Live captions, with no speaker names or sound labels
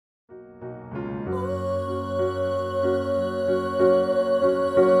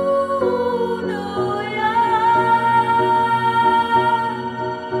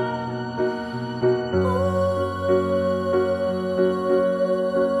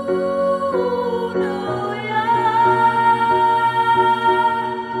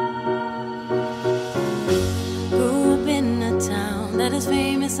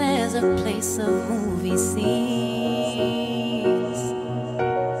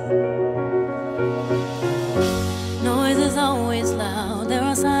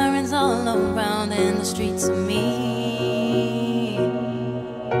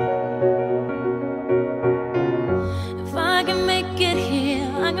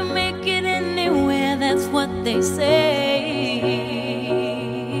what they say.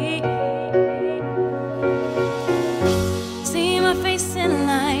 See my face in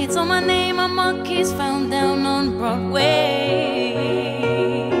lights, on my name a monkey's found down on Broadway.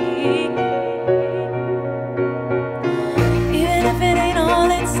 Even if it ain't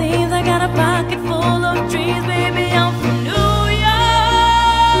all it seems, I got a pocket full of dreams, baby. I'm from New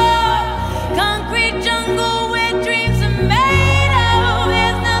York, concrete jungle where dreams are made of.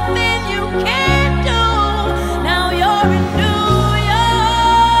 There's nothing you can't do. Now you're in New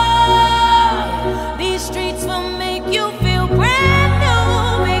York. These streets will make you feel brand new.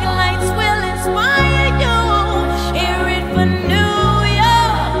 Big lights will inspire you. Hear it for New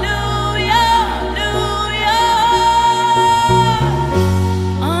York, New York, New York.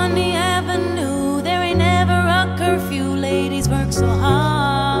 On the avenue, there ain't never a curfew. Ladies work so hard.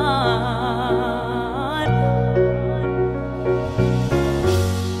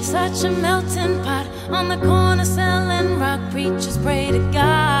 Such a melting pot on the corner selling rock. Preachers pray to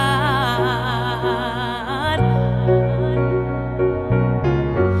God.